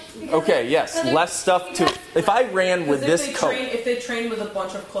along. Okay, yes. Less stuff to. If I ran with Because this coat. if they train with a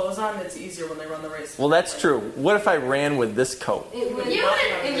bunch of clothes on, it's easier when they run the race. Well, that's true. What if I ran with this coat? It would,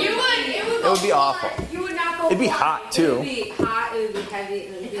 It would be awful. You would not go. It'd be far. hot it would too. be hot, it would be heavy, it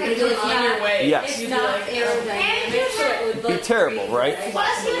would be It'd be like on your way. Yes. It's You'd be not like, aerodynamic, so it would Be look terrible, crazy, right?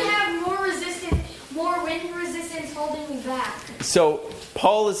 Plus, you would have more wind resistance holding you back. So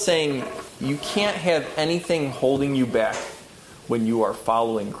Paul is saying you can't have anything holding you back when you are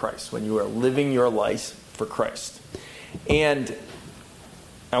following Christ, when you are living your life for Christ. And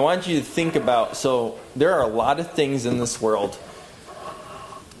I want you to think about, so there are a lot of things in this world,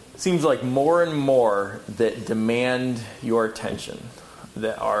 seems like more and more, that demand your attention,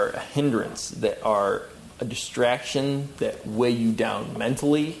 that are a hindrance, that are a distraction, that weigh you down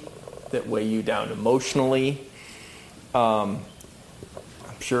mentally, that weigh you down emotionally. I'm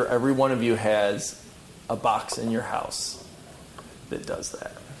sure every one of you has a box in your house that does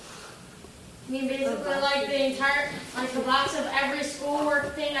that. I mean, basically, like the box of every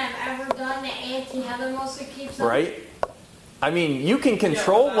schoolwork thing I've ever done that Auntie Heather mostly keeps up. Right? I mean, you can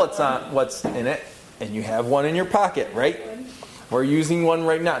control what's in it, and you have one in your pocket, right? We're using one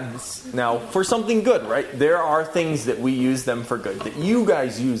right now for something good, right? There are things that we use them for good, that you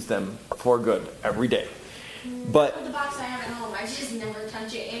guys use them for good every day. But The box I have at home, I just never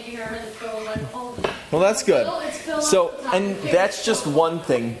touch it. Auntie Heather is filled like, oh, well, that's good. it's filled So, up to the top. and that's just one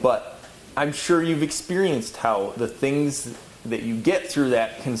thing, but I'm sure you've experienced how the things that you get through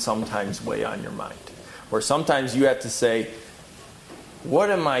that can sometimes weigh on your mind. Or sometimes you have to say,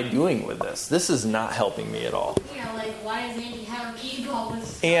 what am I doing with this? This is not helping me at all. You know, like, why does Auntie Heather keep all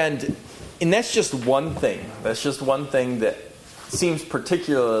this? And that's just one thing. That's just one thing that seems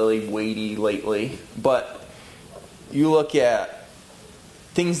particularly weighty lately. But you look at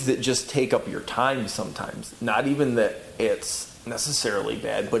things that just take up your time sometimes. Not even that it's necessarily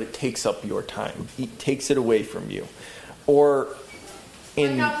bad, but it takes up your time. It takes it away from you. Or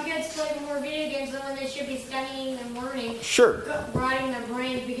Like how kids play more video games than when they should be studying and learning, sure. broadening their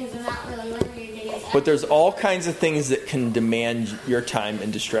brains because they're not really learning video games. But there's all kinds of things that can demand your time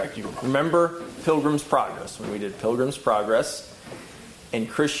and distract you. Remember Pilgrim's Progress, when we did Pilgrim's Progress, and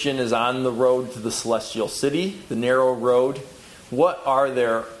Christian is on the road to the celestial city, the narrow road. What are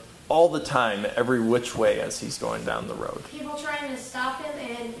there all the time, every which way as he's going down the road? People trying to stop him,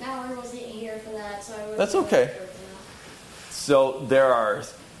 and Mallory wasn't here for that, so I would. That's okay. So there are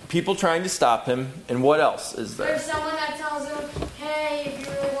people trying to stop him, and what else is there? There's someone that tells him, hey, if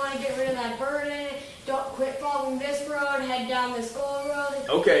you really want to get rid of that burden, don't quit following this road, head down this gold road.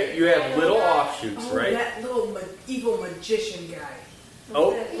 Okay, you have little offshoots, right? That little evil magician guy.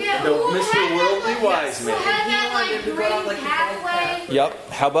 Oh, Yeah, the well, Mr. had Worldly that, Wise so Man. had He that wanted like to go down, green like, the pathway. Yep.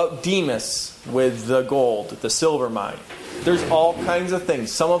 How about Demas with the gold, the silver mine? There's all kinds of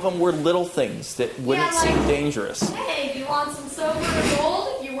things. Some of them were little things that wouldn't Yeah, like- seem dangerous. Hey, if you want some silver or gold,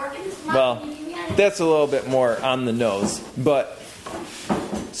 if you're working smart, Well, you can get it. that's a little bit more on the nose. But,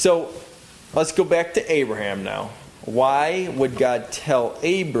 so, let's go back to Abraham now. Why would God tell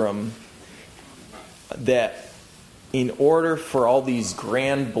Abram that in order for all these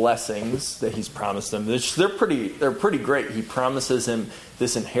grand blessings that he's promised him, which they're pretty great. He promises him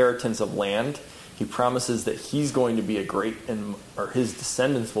this inheritance of land. He promises that he's going to be a great, or his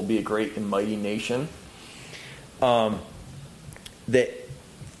descendants will be a great and mighty nation. That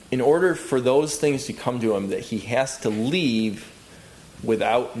in order for those things to come to him, that he has to leave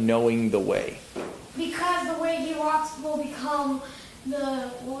without knowing the way. Because the way he walks will become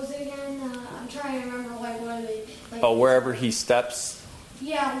what was it again? I'm trying to remember, like, what are they? Like, Wherever he steps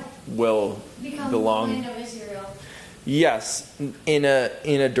yeah, will become belong. the land of Israel. Yes, in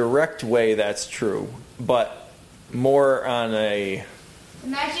a direct way, that's true, but more on a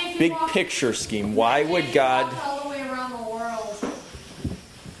Imagine if you big walked- picture scheme. Why imagine would if you God? walked all the way around the world?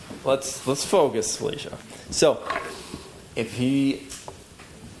 Let's focus, Felicia. So,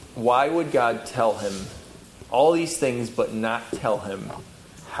 why would God tell him all these things, but not tell him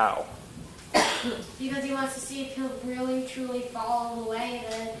how? Because he wants to see if he'll really, truly follow the way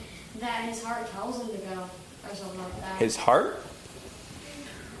that his heart tells him to go, or something like that. His heart?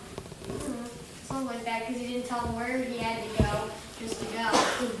 Something like that, because he didn't tell him where he had to go, just to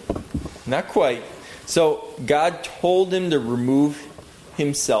go. Not quite. So God told him to remove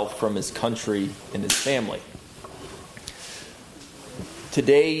himself from his country and his family.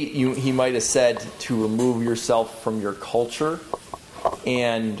 Today, he might have said to remove yourself from your culture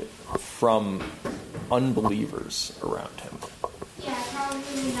and from unbelievers around him. Yeah, I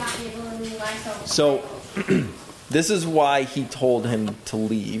probably would not be able to remove myself. So, this is why he told him to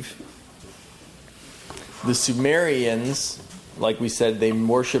leave. The Sumerians, like we said, they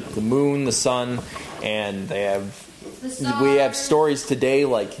worship the moon, the sun, and we have stories today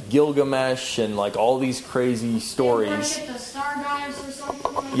like Gilgamesh and like all these crazy They stories. worship the star goddess or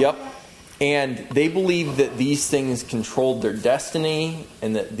something like Yep. that. And they believe that these things controlled their destiny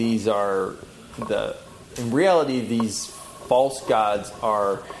and that these are in reality, these false gods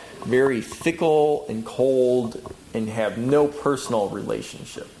are very fickle and cold and have no personal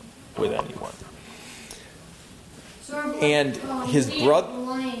relationship with anyone. Sort of like, And his the brother-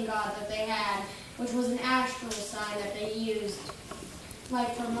 lion god that they had, which was an astral sign that they used,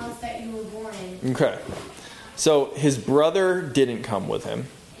 like for months that you were born in. Okay. So his brother didn't come with him.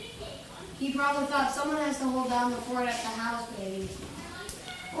 He probably thought someone has to hold down the fort at the house, maybe.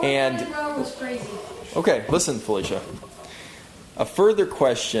 Or And- his brother was crazy. Okay, listen, Felicia. A further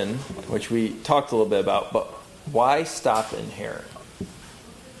question, which we talked a little bit about, but why stop in Haran?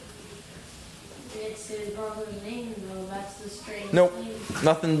 It's his brother's name, though. That's the strange Nope, thing.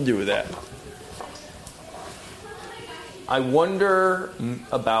 nothing to do with that. I wonder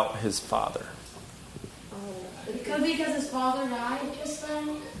about his father. It could be because his father died just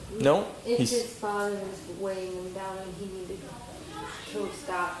then. No, If he's his father was weighing him down and he needed to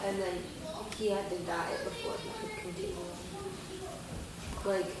stop, and then he had to die before he could continue on.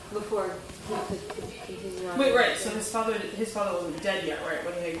 Like, before he could continue on. Wait, right. So his father wasn't dead yet, right?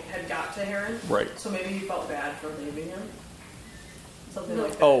 When he had got to Haran. right. So maybe he felt bad for leaving him. Something No.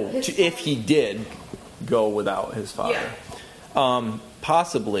 like that. Oh, if he did go without his father. Yeah.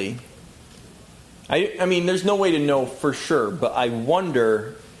 Possibly. I mean, there's no way to know for sure, but I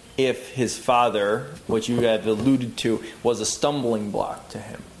wonder if his father, which you have alluded to, was a stumbling block to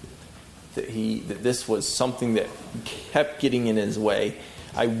him. That this was something that kept getting in his way.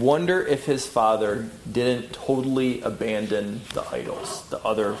 I wonder if his father didn't totally abandon the idols, the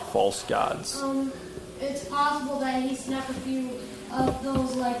other false gods. It's possible that he snuck a few of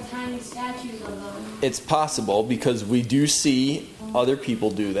those, like, tiny statues of them. It's possible because we do see other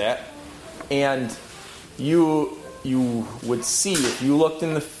people do that, and you would see if you looked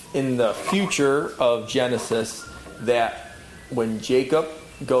in the future of Genesis that when Jacob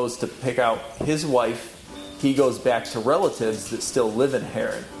goes to pick out his wife, he goes back to relatives that still live in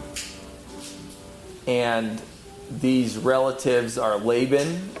Haran, and these relatives are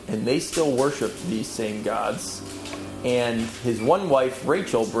Laban, and they still worship these same gods. And his one wife,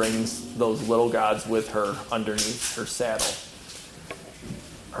 Rachel, brings those little gods with her underneath her saddle.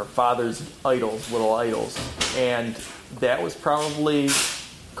 Her father's idols, little idols. And that was probably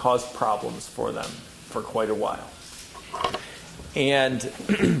caused problems for them for quite a while. And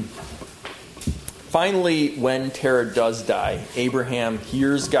finally, when Terah does die, Abraham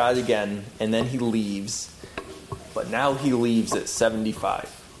hears God again, and then he leaves. But now he leaves at 75.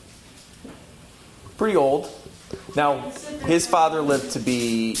 Pretty old. Now, his father lived to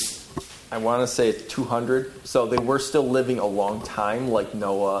be, I want to say 200. So they were still living a long time, like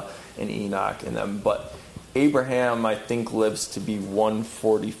Noah and Enoch and them. But Abraham, I think, lives to be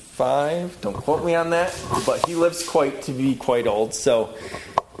 145. Don't quote me on that. But he lives to be quite old. So,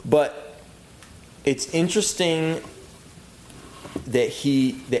 but it's interesting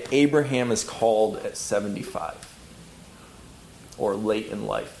that Abraham is called at 75 or late in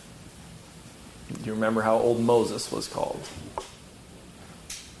life. Do you remember how old Moses was called?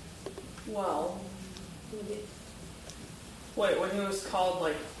 Well, wait, when he was called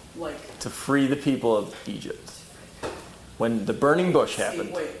like to free the people of Egypt. When the burning bush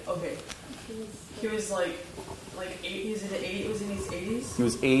happened. Wait, okay. He was like 8, he was in his 80s? He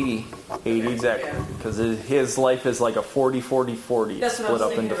was 80 Okay, exactly. yeah. Because his life is like a 40-40-40. That's what I was split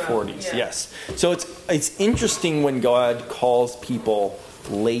up into thinking about, 40s. yeah. Yes. So it's interesting when God calls people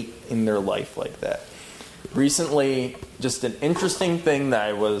late in their life like that. Recently, just an interesting thing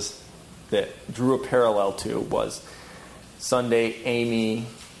that drew a parallel to was Sunday, Amy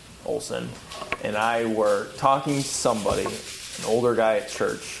Olson and I were talking to somebody, an older guy at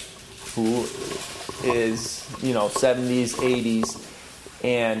church, who is, 70s, 80s,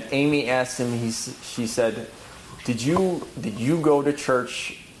 and Amy asked him, she said, did you go to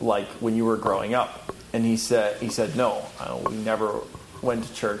church like when you were growing up? And he said, no, we never went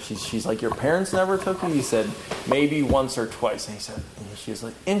to church. She's like, your parents never took you? He said, maybe once or twice. And she was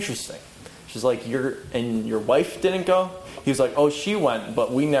like, interesting. She's like, your wife didn't go? He was like, oh, she went,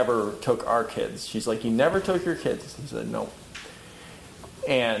 but we never took our kids. She's like, you never took your kids? He said, no.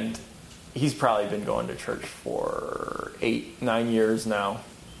 And he's probably been going to church for 8-9 years now.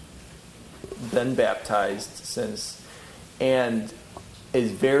 Been baptized since. And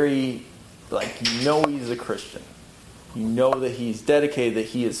is very, he's a Christian. You know that he's dedicated, that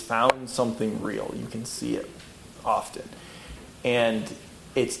he has found something real. You can see it often. And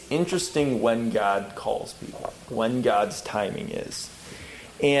it's interesting when God calls people, when God's timing is.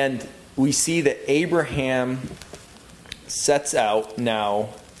 And we see that Abraham sets out now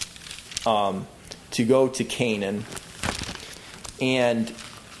to go to Canaan. And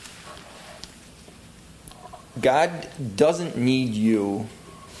God doesn't need you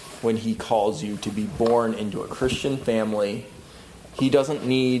when he calls you to be born into a Christian family. He doesn't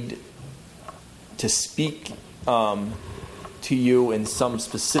need to speak to you in some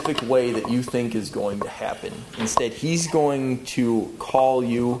specific way that you think is going to happen. Instead, he's going to call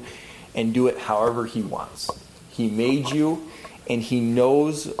you and do it however he wants. He made you, and he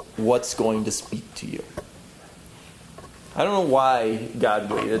knows what's going to speak to you. I don't know why God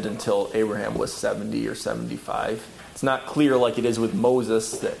waited until Abraham was 70 or 75. It's not clear, like it is with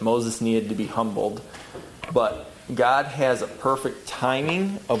Moses, that Moses needed to be humbled. But God has a perfect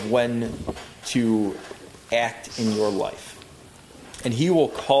timing of when to act in your life. And he will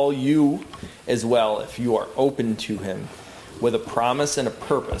call you as well if you are open to him with a promise and a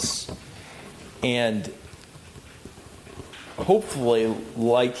purpose. And hopefully,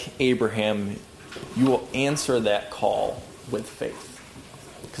 like Abraham, you will answer that call with faith.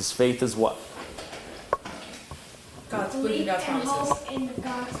 Because faith is what? Belief and hope in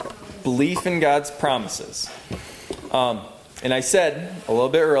God's promises. Belief in God's promises. And I said a little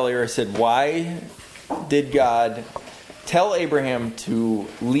bit earlier, I said, why did God tell Abraham to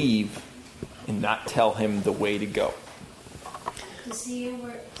leave and not tell him the way to go? To see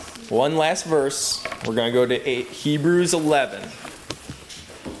where. One last verse. We're going to go to Hebrews 11.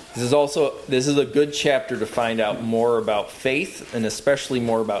 This is a good chapter to find out more about faith, and especially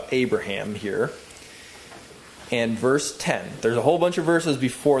more about Abraham here. And verse 10. There's a whole bunch of verses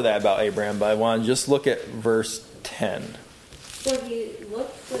before that about Abraham, but I want to just look at verse 10. So he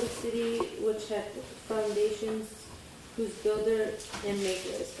looked for the city which had foundations, whose builder and maker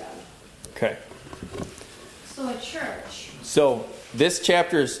is God. Okay. So a church. So this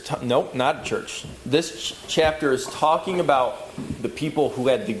chapter is... nope, not a church. This chapter is talking about the people who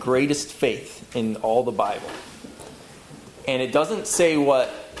had the greatest faith in all the Bible. And it doesn't say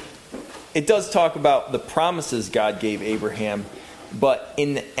what... It does talk about the promises God gave Abraham, but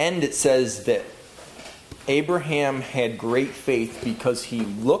in the end it says that Abraham had great faith because he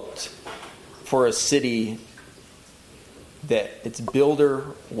looked for a city that its builder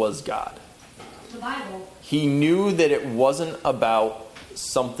was God. The Bible. He knew that it wasn't about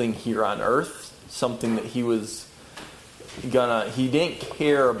something here on earth, something that he didn't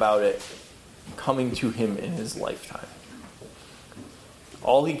care about it coming to him in his lifetime.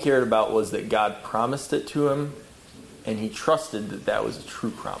 All he cared about was that God promised it to him, and he trusted that that was a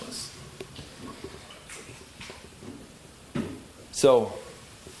true promise. So,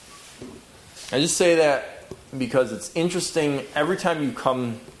 I just say that because it's interesting every time you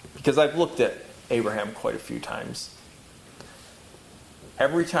come, because I've looked at Abraham quite a few times.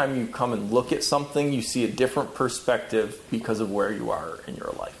 Every time you come and look at something, you see a different perspective because of where you are in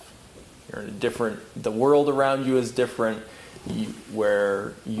your life. You're in a different, the world around you is different,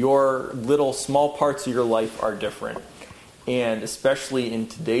 where your little small parts of your life are different. And especially in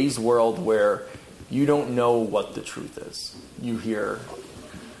today's world where you don't know what the truth is. You hear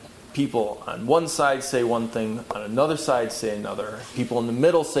people on one side say one thing, on another side say another. People in the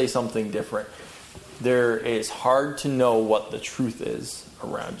middle say something different. There is hard to know what the truth is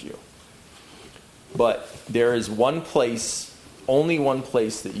around you. But there is one place, only one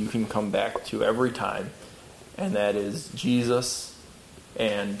place that you can come back to every time, and that is Jesus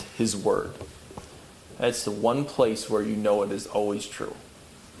and His Word. That's the one place where you know it is always true.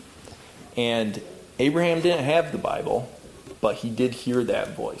 And Abraham didn't have the Bible, but he did hear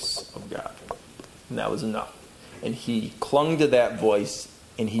that voice of God. And that was enough. And he clung to that voice,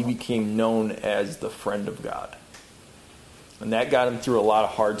 and he became known as the friend of God. And that got him through a lot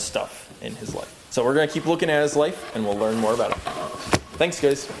of hard stuff in his life. So we're going to keep looking at his life, and we'll learn more about it. Thanks,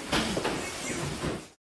 guys.